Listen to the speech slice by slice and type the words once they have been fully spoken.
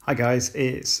Hi guys,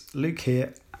 it's Luke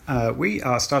here. We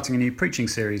are starting a new preaching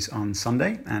series on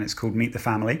Sunday and it's called Meet the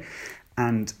Family.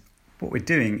 And what we're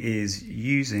doing is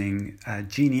using a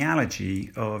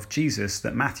genealogy of Jesus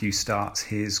that Matthew starts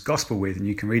his gospel with. And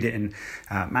you can read it in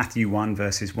Matthew 1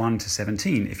 verses 1 to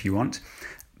 17 if you want.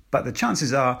 But the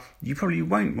chances are you probably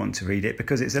won't want to read it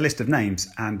because it's a list of names.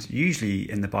 And usually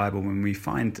in the Bible, when we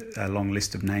find a long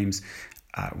list of names,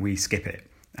 we skip it.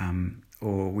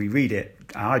 Or we read it.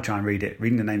 I try and read it,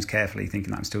 reading the names carefully,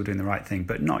 thinking that I'm still doing the right thing,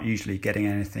 but not usually getting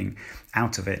anything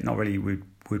out of it. Not really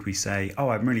would we say, oh,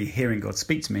 I'm really hearing God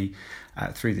speak to me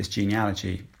through this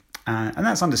genealogy. And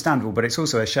that's understandable, but it's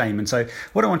also a shame. And so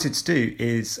what I wanted to do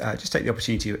is just take the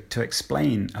opportunity to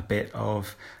explain a bit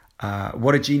of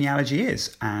what a genealogy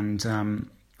is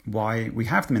and why we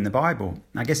have them in the Bible.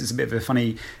 I guess it's a bit of a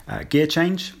funny gear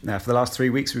change. For the last 3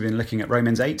 weeks, we've been looking at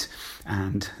Romans 8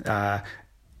 and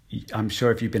I'm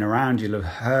sure if you've been around, you'll have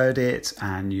heard it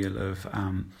and you'll have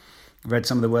read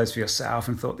some of the words for yourself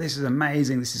and thought, this is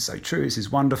amazing, this is so true, this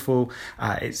is wonderful.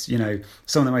 It's,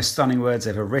 some of the most stunning words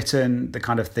ever written, the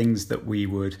kind of things that we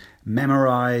would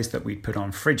memorize, that we'd put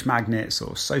on fridge magnets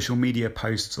or social media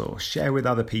posts or share with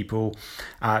other people.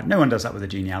 No one does that with a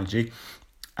genealogy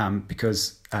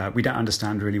because we don't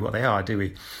understand really what they are, do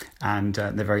we? And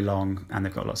they're very long and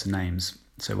they've got lots of names.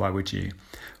 So why would you?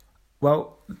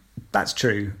 Well, that's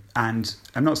true, and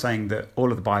I'm not saying that all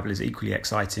of the Bible is equally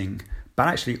exciting, but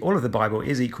actually all of the Bible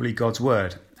is equally God's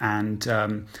word, and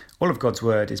all of God's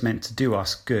word is meant to do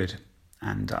us good.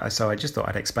 And so I just thought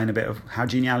I'd explain a bit of how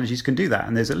genealogies can do that,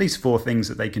 and there's at least 4 things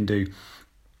that they can do.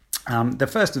 The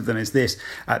first of them is this.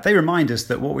 They remind us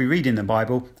that what we read in the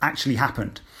Bible actually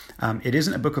happened. It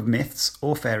isn't a book of myths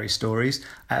or fairy stories,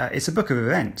 it's a book of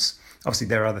events. Obviously,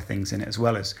 there are other things in it as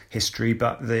well as history,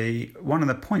 but one of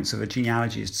the points of a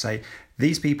genealogy is to say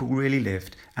these people really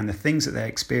lived and the things that they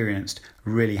experienced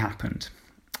really happened.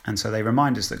 And so they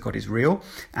remind us that God is real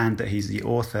and that he's the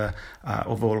author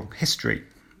of all history.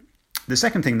 The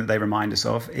second thing that they remind us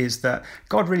of is that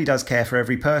God really does care for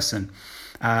every person.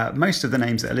 Most of the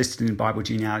names that are listed in Bible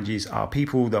genealogies are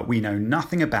people that we know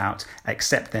nothing about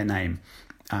except their name.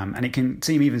 And it can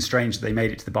seem even strange that they made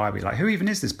it to the Bible. Like, who even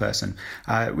is this person?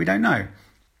 We don't know.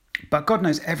 But God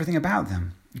knows everything about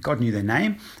them. God knew their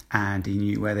name, and he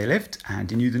knew where they lived, and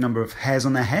he knew the number of hairs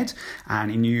on their head, and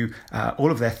he knew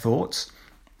all of their thoughts.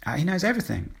 He knows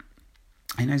everything.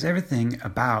 He knows everything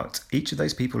about each of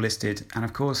those people listed. And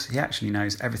of course, he actually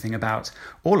knows everything about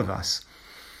all of us.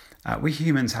 We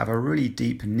humans have a really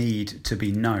deep need to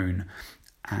be known.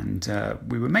 And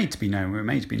we were made to be known. We were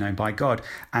made to be known by God.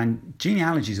 And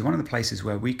genealogies are one of the places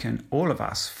where we can, all of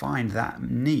us, find that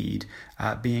need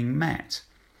being met.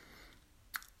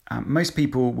 Most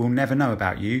people will never know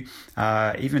about you.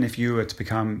 Even if you were to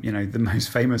become, the most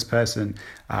famous person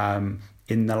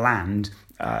in the land,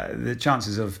 the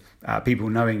chances of people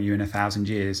knowing you in 1,000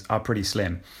 years are pretty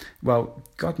slim. Well,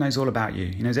 God knows all about you.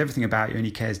 He knows everything about you and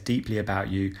he cares deeply about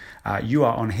you. You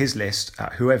are on his list,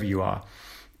 whoever you are.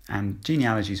 And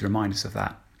genealogies remind us of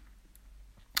that.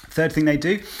 Third thing they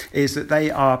do is that they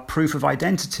are proof of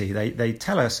identity. They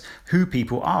tell us who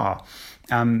people are.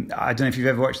 I don't know if you've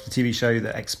ever watched the TV show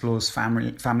that explores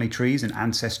family trees and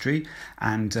ancestry,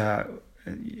 and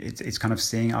it's kind of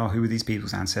seeing, who are these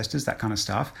people's ancestors, that kind of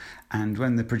stuff. And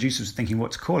when the producers were thinking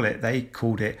what to call it, they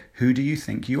called it Who Do You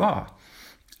Think You Are?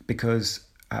 Because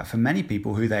for many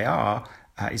people, who they are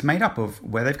is made up of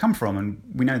where they've come from. And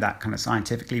we know that kind of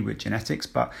scientifically with genetics,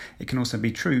 but it can also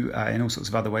be true in all sorts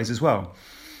of other ways as well.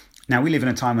 Now, we live in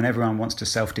a time when everyone wants to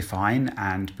self-define,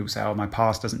 and people say, my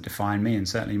past doesn't define me, and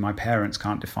certainly my parents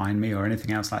can't define me or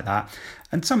anything else like that.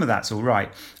 And some of that's all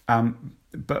right.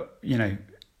 But,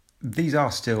 these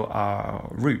are still our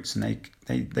roots, and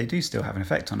they do still have an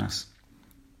effect on us.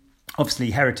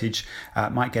 Obviously, heritage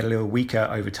might get a little weaker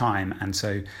over time, and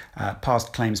so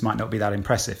past claims might not be that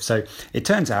impressive. So it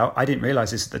turns out, I didn't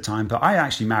realise this at the time, but I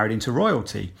actually married into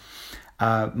royalty.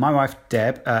 My wife,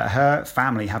 Deb, her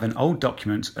family have an old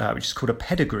document which is called a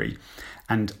pedigree.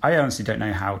 And I honestly don't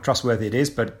know how trustworthy it is,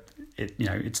 but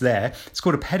it's there. It's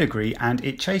called a pedigree, and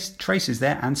it traces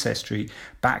their ancestry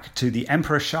back to the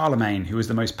Emperor Charlemagne, who was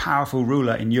the most powerful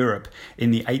ruler in Europe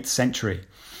in the 8th century,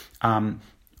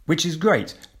 which is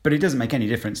great. But it doesn't make any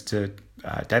difference to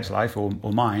Deb's life or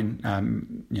mine,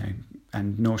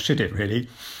 and nor should it really.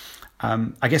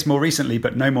 I guess more recently,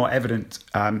 but no more evident,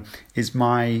 is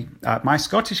my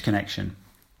Scottish connection.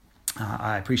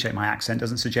 I appreciate my accent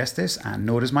doesn't suggest this, and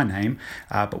nor does my name,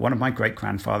 but one of my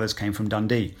great-grandfathers came from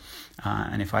Dundee.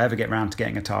 And if I ever get round to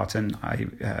getting a tartan,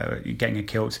 getting a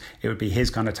kilt, it would be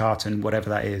his kind of tartan, whatever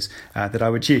that is, that I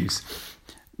would choose.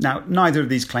 Now, neither of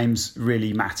these claims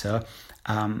really matter.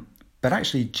 But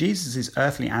actually, Jesus'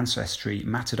 earthly ancestry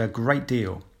mattered a great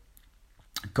deal.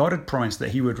 God had promised that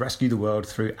he would rescue the world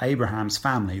through Abraham's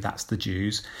family, that's the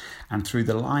Jews, and through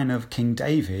the line of King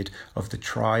David of the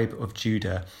tribe of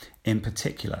Judah in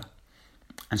particular.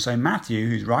 And so Matthew,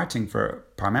 who's writing for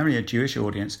primarily a Jewish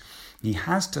audience, he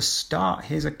has to start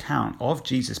his account of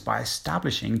Jesus by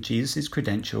establishing Jesus'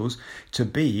 credentials to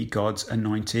be God's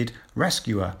anointed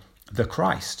rescuer, the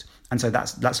Christ. And so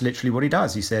that's literally what he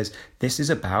does. He says, this is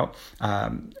about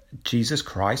Jesus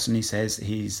Christ, and he says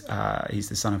he's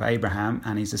the son of Abraham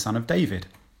and he's the son of David.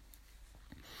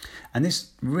 And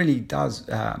this really does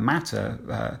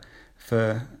matter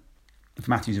for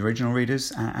Matthew's original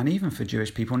readers and even for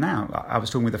Jewish people now. I was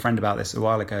talking with a friend about this a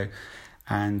while ago,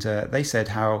 and they said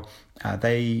how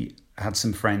they had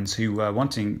some friends who were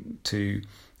wanting to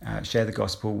share the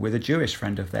gospel with a Jewish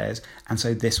friend of theirs. And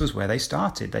so this was where they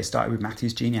started. They started with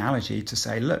Matthew's genealogy to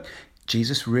say, look,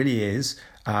 Jesus really is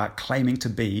claiming to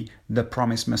be the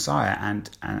promised Messiah,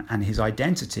 and his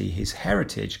identity, his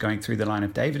heritage going through the line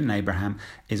of David and Abraham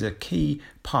is a key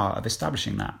part of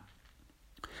establishing that.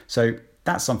 So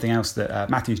that's something else that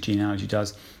Matthew's genealogy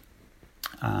does.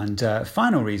 And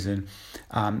final reason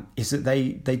is that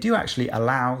they do actually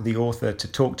allow the author to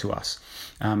talk to us.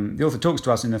 The author talks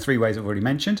to us in the three ways I've already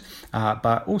mentioned,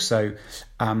 but also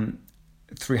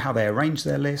through how they arrange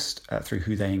their list, through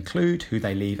who they include, who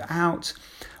they leave out.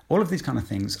 All of these kind of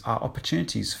things are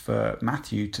opportunities for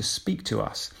Matthew to speak to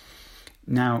us.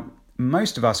 Now,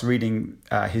 most of us reading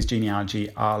his genealogy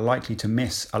are likely to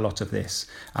miss a lot of this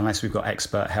unless we've got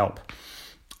expert help.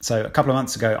 So a couple of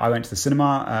months ago, I went to the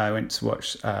cinema. I went to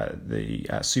watch the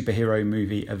superhero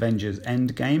movie Avengers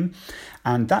Endgame.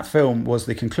 And that film was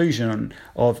the conclusion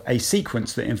of a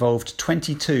sequence that involved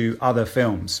 22 other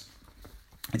films.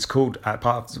 It's called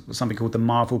part of something called the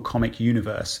Marvel Comic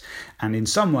Universe. And in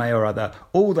some way or other,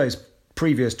 all those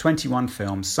previous 21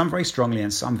 films, some very strongly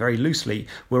and some very loosely,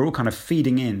 were all kind of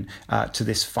feeding in to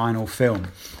this final film.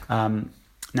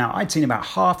 Now, I'd seen about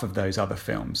half of those other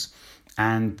films.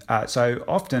 And so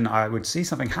often I would see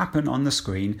something happen on the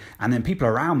screen, and then people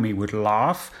around me would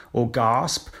laugh or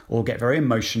gasp or get very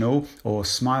emotional or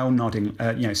smile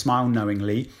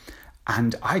knowingly,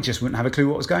 and I just wouldn't have a clue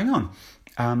what was going on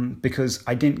because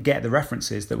I didn't get the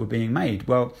references that were being made.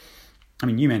 Well, I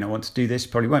mean, you may not want to do this,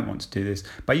 you probably won't want to do this,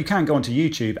 but you can go onto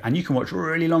YouTube and you can watch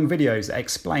really long videos that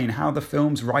explain how the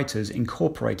film's writers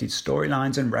incorporated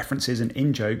storylines and references and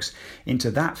in-jokes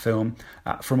into that film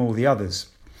from all the others.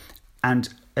 And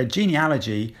a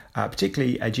genealogy,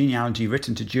 particularly a genealogy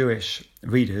written to Jewish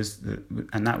readers,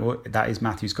 and that is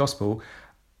Matthew's Gospel,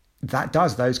 that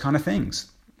does those kind of things.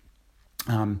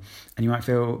 And you might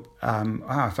feel,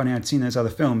 if only I'd seen those other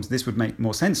films, this would make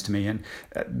more sense to me, and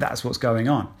that's what's going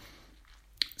on.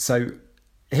 So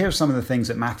here are some of the things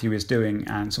that Matthew is doing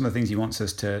and some of the things he wants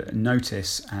us to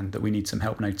notice and that we need some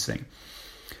help noticing.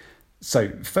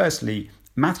 So firstly,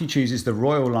 Matthew chooses the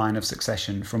royal line of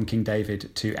succession from King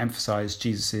David to emphasize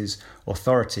Jesus'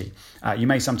 authority. You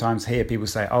may sometimes hear people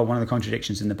say, one of the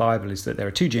contradictions in the Bible is that there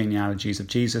are two genealogies of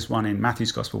Jesus, one in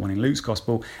Matthew's Gospel, one in Luke's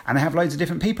Gospel, and they have loads of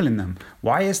different people in them.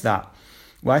 Why is that?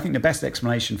 Well, I think the best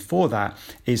explanation for that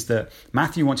is that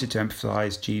Matthew wanted to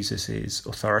emphasize Jesus'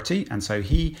 authority, and so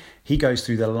he goes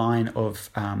through the line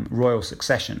of royal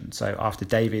succession. So after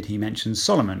David, he mentions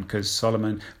Solomon, because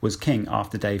Solomon was king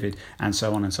after David, and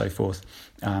so on and so forth.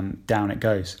 Down it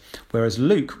goes. Whereas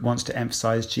Luke wants to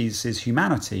emphasize Jesus'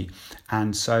 humanity,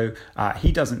 and so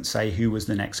he doesn't say who was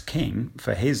the next king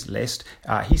for his list.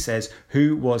 He says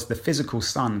who was the physical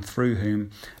son through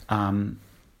whom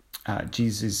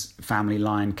Jesus' family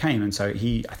line came, and so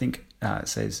he, I think,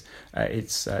 says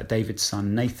it's David's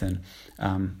son Nathan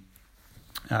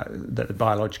that the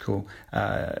biological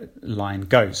line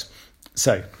goes.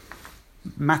 So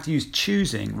Matthew's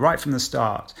choosing right from the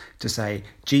start to say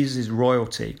Jesus is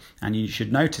royalty, and you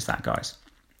should notice that, guys.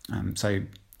 So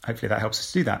hopefully that helps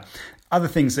us do that. Other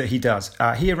things that he does,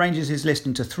 he arranges his list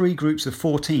into 3 groups of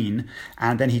 14,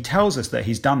 and then he tells us that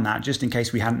he's done that just in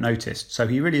case we hadn't noticed. So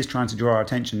he really is trying to draw our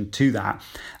attention to that.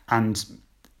 And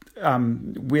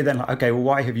we're then like, okay, well,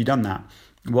 why have you done that?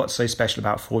 What's so special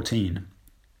about 14?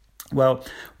 Well,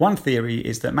 one theory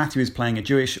is that Matthew is playing a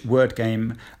Jewish word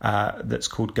game that's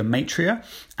called gematria,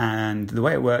 and the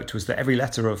way it worked was that every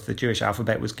letter of the Jewish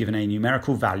alphabet was given a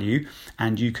numerical value,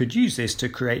 and you could use this to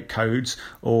create codes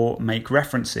or make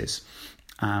references.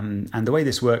 And the way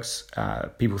this works,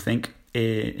 people think,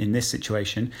 in this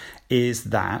situation, is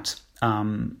that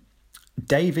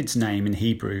David's name in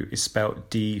Hebrew is spelt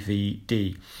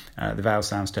DVD. The vowel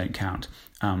sounds don't count.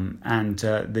 And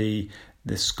the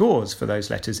The scores for those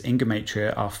letters in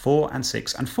Gematria are 4 and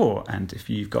 6 and 4. And if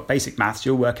you've got basic maths,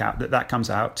 you'll work out that comes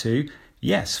out to,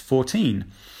 yes, 14.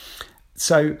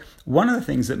 So one of the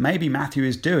things that maybe Matthew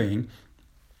is doing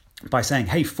by saying,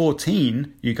 hey,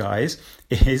 14, you guys,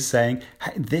 is saying,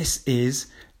 hey, this is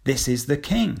the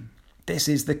king. This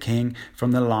is the king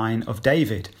from the line of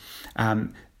David.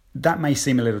 That may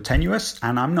seem a little tenuous,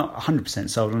 and I'm not 100%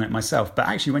 sold on it myself. But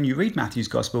actually, when you read Matthew's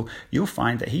gospel, you'll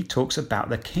find that he talks about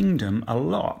the kingdom a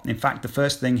lot. In fact, the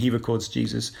first thing he records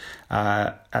Jesus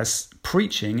as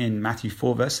preaching in Matthew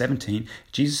 4, verse 17,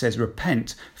 Jesus says,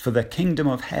 repent, for the kingdom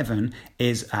of heaven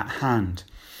is at hand.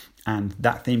 And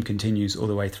that theme continues all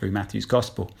the way through Matthew's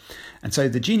gospel. And so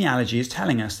the genealogy is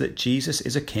telling us that Jesus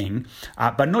is a king,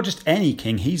 but not just any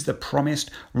king. He's the promised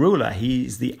ruler.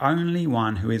 He's the only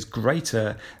one who is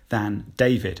greater than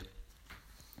David.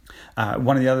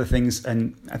 One of the other things,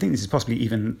 and I think this is possibly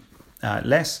even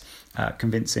less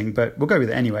convincing, but we'll go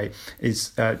with it anyway,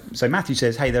 is so Matthew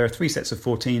says, hey, there are 3 sets of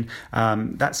 14.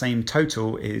 That same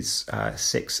total is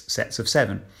 6 sets of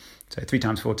 7. So 3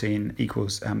 times 14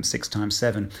 equals 6 times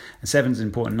 7. And 7 is an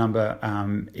important number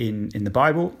in the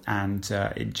Bible and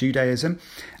in Judaism.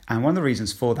 And one of the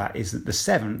reasons for that is that the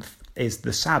 7th is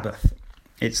the Sabbath.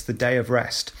 It's the day of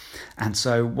rest. And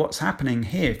so what's happening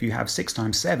here, if you have 6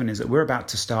 times 7, is that we're about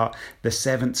to start the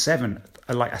 7th,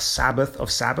 like a Sabbath of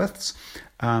Sabbaths.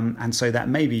 And so that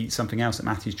may be something else that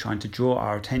Matthew's trying to draw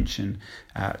our attention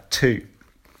to.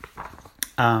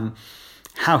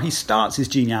 How he starts his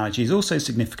genealogy is also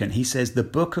significant. He says, the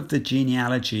book of the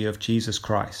genealogy of Jesus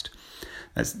Christ.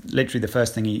 That's literally the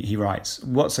first thing he writes.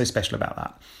 What's so special about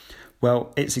that?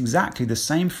 Well, it's exactly the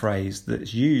same phrase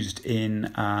that's used in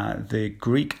the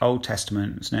Greek Old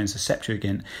Testament. It's known as the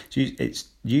Septuagint. It's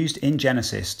used in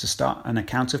Genesis to start an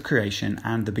account of creation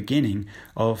and the beginning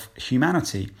of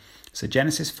humanity. So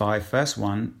Genesis 5, verse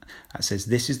 1 says,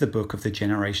 this is the book of the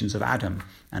generations of Adam.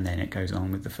 And then it goes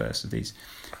on with the first of these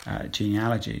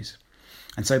genealogies.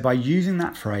 And so by using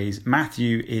that phrase,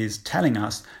 Matthew is telling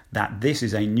us that this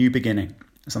is a new beginning.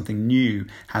 Something new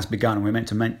has begun, and we're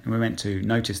meant to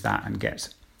notice that and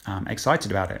get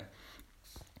excited about it.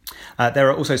 There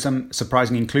are also some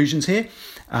surprising inclusions here.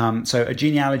 So a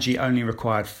genealogy only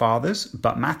required fathers,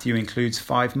 but Matthew includes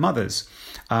 5 mothers.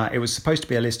 It was supposed to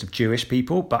be a list of Jewish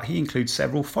people, but he includes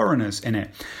several foreigners in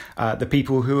it. The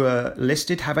people who are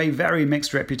listed have a very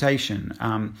mixed reputation.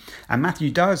 And Matthew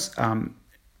does,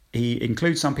 he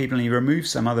includes some people and he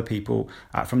removes some other people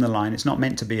from the line. It's not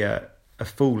meant to be a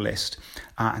full list.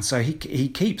 And so he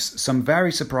keeps some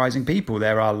very surprising people.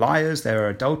 There are liars, there are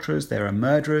adulterers, there are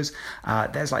murderers.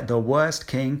 There's like the worst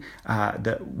king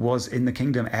that was in the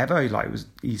kingdom ever.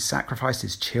 He sacrificed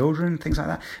his children, things like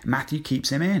that. Matthew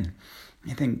keeps him in.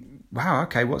 You think, wow,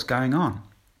 okay, what's going on?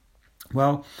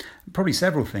 Well, probably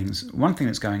several things. One thing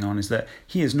that's going on is that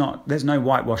there's no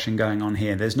whitewashing going on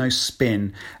here. There's no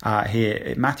spin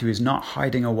here. Matthew is not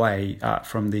hiding away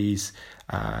from these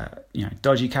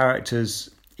dodgy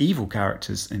characters, evil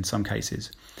characters in some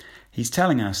cases. He's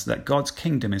telling us that God's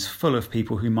kingdom is full of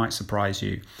people who might surprise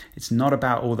you. It's not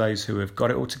about all those who have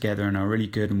got it all together and are really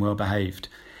good and well behaved.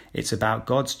 It's about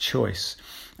God's choice.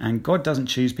 And God doesn't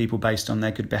choose people based on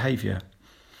their good behavior.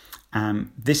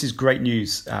 This is great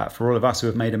news for all of us who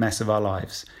have made a mess of our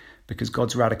lives, because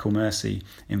God's radical mercy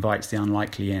invites the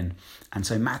unlikely in. And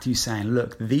so Matthew's saying,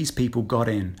 look, these people got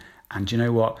in, and do you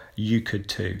know what? You could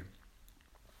too.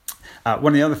 One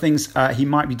of the other things he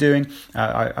might be doing,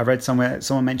 I read somewhere,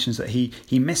 someone mentions that he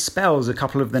misspells a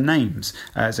couple of the names.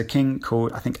 There's a king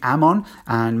called, I think, Ammon,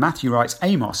 and Matthew writes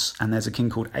Amos, and there's a king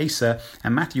called Asa,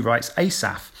 and Matthew writes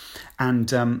Asaph.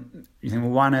 And you think,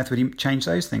 well, why on earth would he change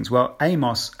those things? Well,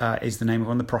 Amos is the name of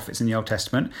one of the prophets in the Old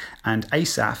Testament, and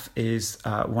Asaph is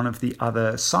one of the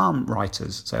other psalm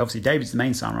writers. So obviously David's the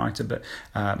main psalm writer, but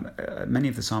many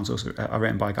of the psalms also are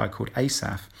written by a guy called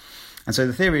Asaph. And so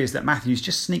the theory is that Matthew's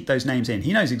just sneaked those names in.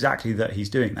 He knows exactly that he's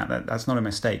doing that. That's not a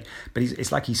mistake. But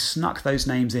it's like he snuck those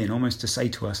names in almost to say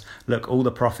to us, look, all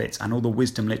the prophets and all the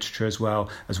wisdom literature as well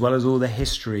as all the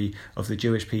history of the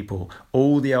Jewish people,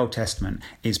 all the Old Testament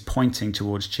is pointing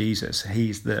towards Jesus.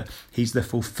 He's the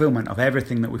fulfillment of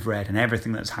everything that we've read and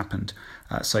everything that's happened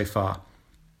so far.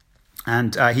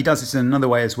 And he does this in another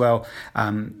way as well,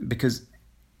 because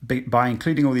by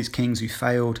including all these kings who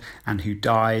failed and who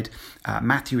died,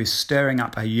 Matthew is stirring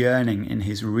up a yearning in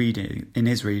his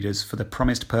readers for the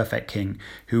promised perfect king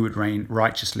who would reign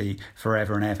righteously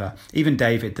forever and ever. Even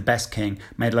David, the best king,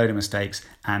 made a load of mistakes,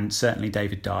 and certainly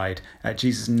David died.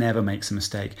 Jesus never makes a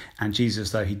mistake, and Jesus,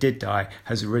 though he did die,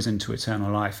 has risen to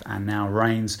eternal life and now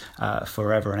reigns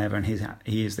forever and ever, and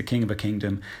he is the king of a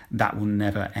kingdom that will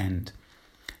never end.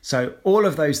 So all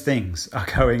of those things are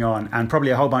going on, and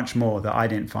probably a whole bunch more that I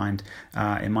didn't find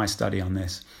in my study on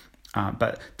this.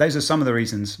 But those are some of the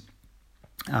reasons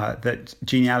that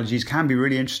genealogies can be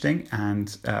really interesting, and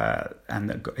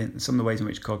that some of the ways in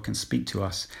which God can speak to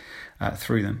us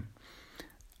through them.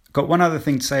 Got one other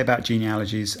thing to say about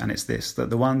genealogies, and it's this: that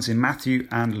the ones in Matthew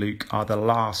and Luke are the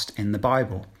last in the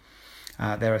Bible.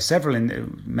 There are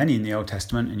many in the Old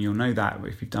Testament, and you'll know that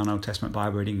if you've done Old Testament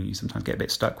Bible reading, you sometimes get a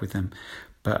bit stuck with them.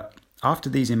 But after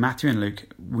these in Matthew and Luke,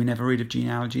 we never read of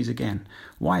genealogies again.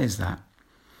 Why is that?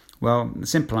 Well, the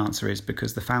simple answer is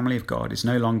because the family of God is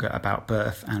no longer about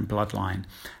birth and bloodline.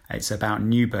 It's about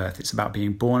new birth. It's about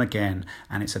being born again,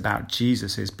 and it's about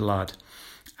Jesus' blood.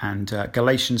 And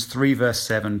Galatians 3 verse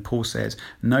 7, Paul says,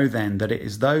 "Know then that it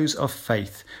is those of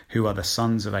faith who are the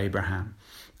sons of Abraham."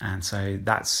 And so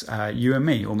that's you and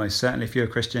me. Almost certainly, if you're a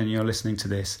Christian and you're listening to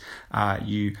this,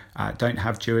 you don't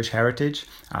have Jewish heritage,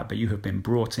 but you have been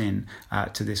brought in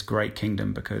to this great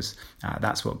kingdom, because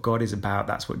that's what God is about.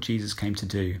 That's what Jesus came to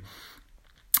do.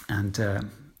 And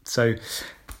so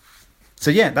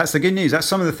yeah, that's the good news. That's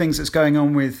some of the things that's going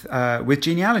on with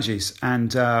genealogies.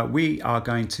 And we are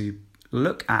going to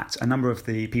look at a number of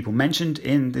the people mentioned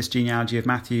in this genealogy of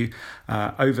Matthew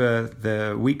over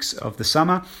the weeks of the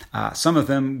summer. Some of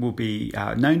them will be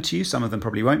known to you, some of them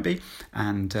probably won't be,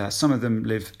 and some of them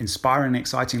live inspiring and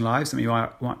exciting lives that you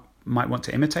might want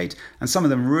to imitate, and some of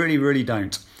them really, really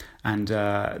don't. And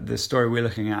the story we're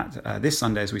looking at this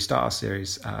Sunday as we start our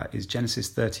series is Genesis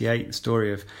 38, the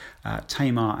story of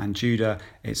Tamar and Judah.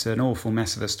 It's an awful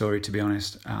mess of a story, to be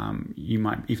honest. You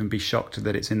might even be shocked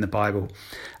that it's in the Bible,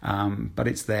 but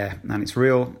it's there and it's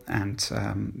real, and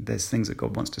there's things that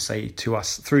God wants to say to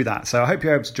us through that. So I hope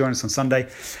you're able to join us on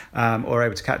Sunday, or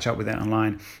able to catch up with it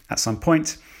online at some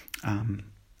point.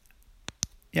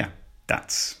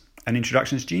 That's an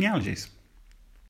introduction to genealogies.